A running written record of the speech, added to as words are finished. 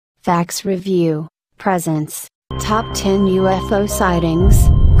Facts Review presents Top 10 UFO Sightings,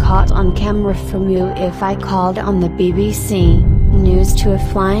 Caught on Camera from UFO Called on the BBC News to a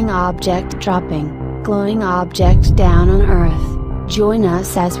Flying Object Dropping, Glowing Object Down on Earth. Join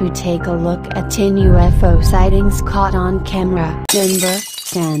us as we take a look at 10 UFO sightings caught on camera. Number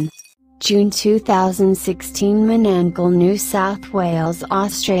 10. June 2016, Menangle, New South Wales,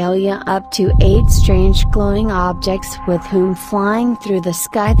 Australia. Up to 8 strange glowing objects with whom flying through the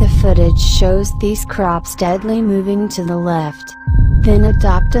sky. The footage shows these crops steadily moving to the left, then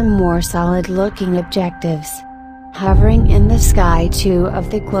adopt a more solid looking objectives. Hovering in the sky, 2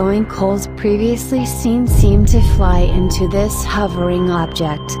 of the glowing coals previously seen seem to fly into this hovering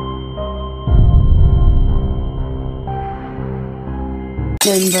object.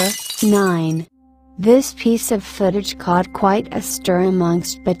 Number 9. This piece of footage caught quite a stir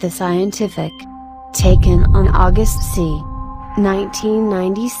amongst but the scientific. Taken on August c.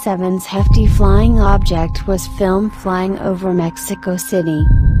 1997's hefty flying object was filmed flying over Mexico City.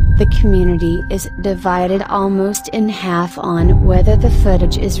 The community is divided almost in half on whether the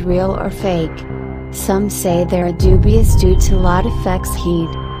footage is real or fake. Some say they're dubious due to lot effects heat.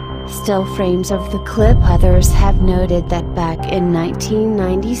 Still frames of the clip. Others have noted that back in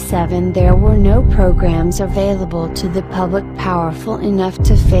 1997 there were no programs available to the public powerful enough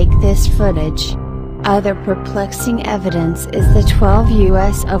to fake this footage. Other perplexing evidence is the 12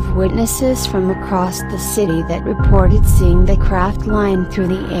 U.S. of witnesses from across the city that reported seeing the craft line through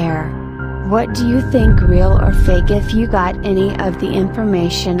the air. What do you think, real or fake? If you got any of the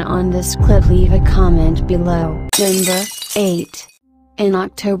information on this clip, leave a comment below. Number 8. In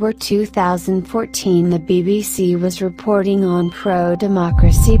October 2014, the BBC was reporting on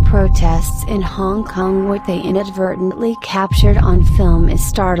pro-democracy protests in Hong Kong. What they inadvertently captured on film is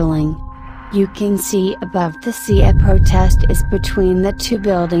startling. You can see above the sea a protest is between the 2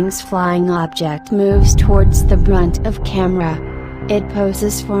 buildings. Flying object moves towards the front of camera. It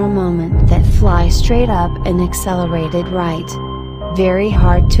poses for a moment, that fly straight up and accelerated right. Very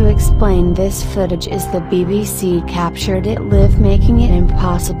hard to explain. This footage is the BBC captured it live, making it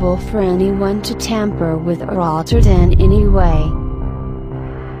impossible for anyone to tamper with or alter it in any way.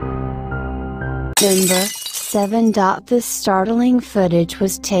 Number 7. This startling footage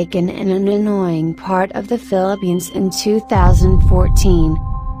was taken in an annoying part of the Philippines in 2014.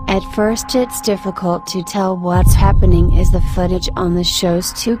 At first it's difficult to tell what's happening as the footage on the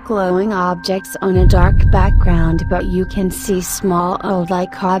shows 2 glowing objects on a dark background, but you can see small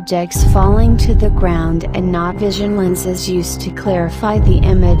O-like objects falling to the ground and not vision lenses used to clarify the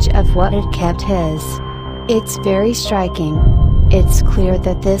image of what it kept his. It's very striking. It's clear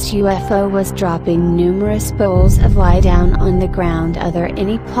that this UFO was dropping numerous bowls of light down on the ground. Are there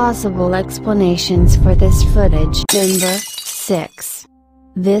any plausible explanations for this footage? Number 6.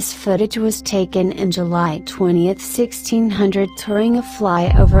 This footage was taken in July 20, 1600 during a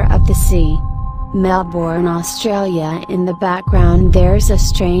flyover of the sea. Melbourne, Australia. In the background there's a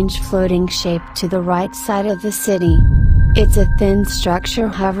strange floating shape to the right side of the city. It's a thin structure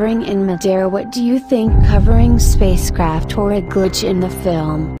hovering in midair. What do you think? Hovering spacecraft or a glitch in the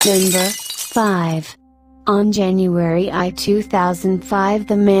film? Number 5. On January 2005,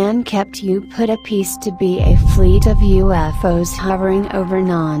 the man kept put a piece to be a fleet of UFOs hovering over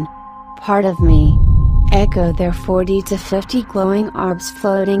non. Part of me. Echo their 40 to 50 glowing orbs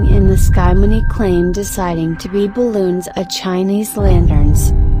floating in the sky. Many claim deciding to be balloons or Chinese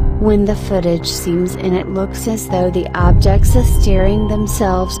lanterns. When the footage seems in, it looks as though the objects are steering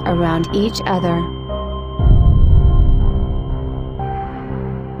themselves around each other.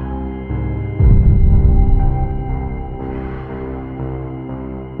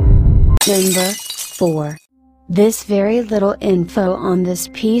 Number 4. This very little info on this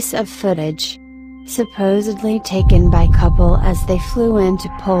piece of footage. Supposedly taken by couple as they flew into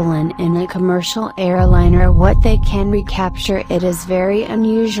Poland in a commercial airliner. What they can recapture it is very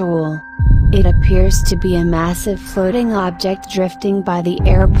unusual. It appears to be a massive floating object drifting by the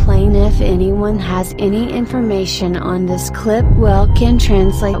airplane. If anyone has any information on this clip, can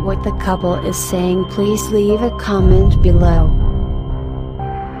translate what the couple is saying, please leave a comment below.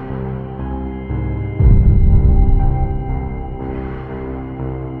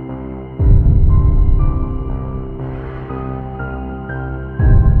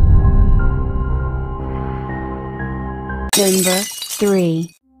 Number 3.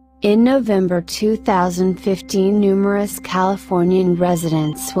 In November 2015, numerous Californian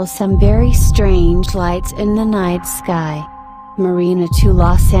residents saw some very strange lights in the night sky. Marina to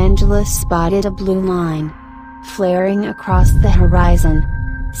Los Angeles spotted a blue line flaring across the horizon.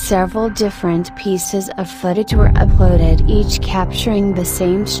 Several different pieces of footage were uploaded, each capturing the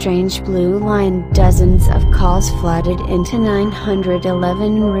same strange blue line. Dozens of calls flooded into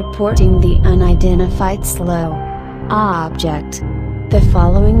 911 reporting the unidentified slow object. The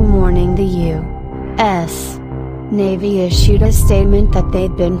following morning the U.S. Navy issued a statement that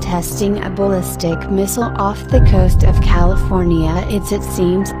they'd been testing a ballistic missile off the coast of California. It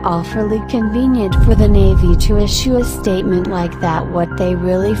seems awfully convenient for the Navy to issue a statement like that. What they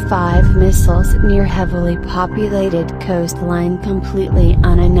really 5 missiles near heavily populated coastline completely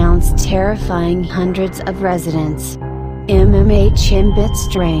unannounced, terrifying hundreds of residents. MMHM bit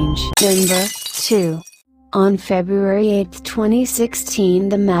strange. Number 2. On February 8, 2016,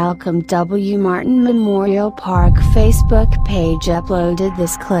 the Malcolm W. Martin Memorial Park Facebook page uploaded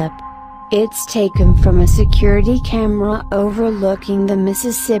this clip. It's taken from a security camera overlooking the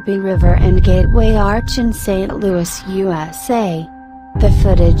Mississippi River and Gateway Arch in St. Louis, USA. The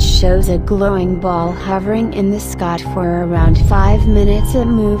footage shows a glowing ball hovering in the sky for around 5 minutes. It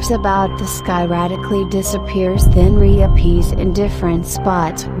moves about the sky, radically disappears, then reappears in different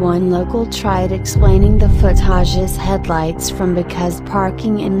spots. One local tried explaining the footage's headlights from because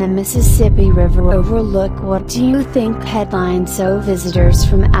parking in the Mississippi River overlook. What do you think? Headline: So visitors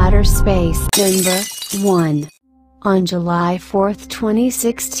from outer space. Number 1. On July 4,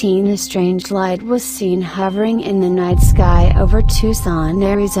 2016, a strange light was seen hovering in the night sky over Tucson,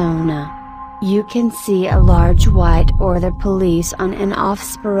 Arizona. You can see a large white or the police on and off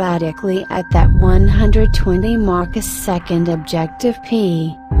sporadically at that 120 mark a second. Objective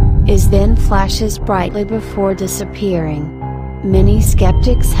P is then flashes brightly before disappearing. Many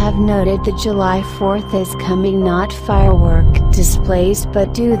skeptics have noted that July 4th is coming, not firework displays,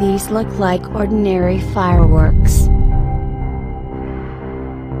 but do these look like ordinary fireworks?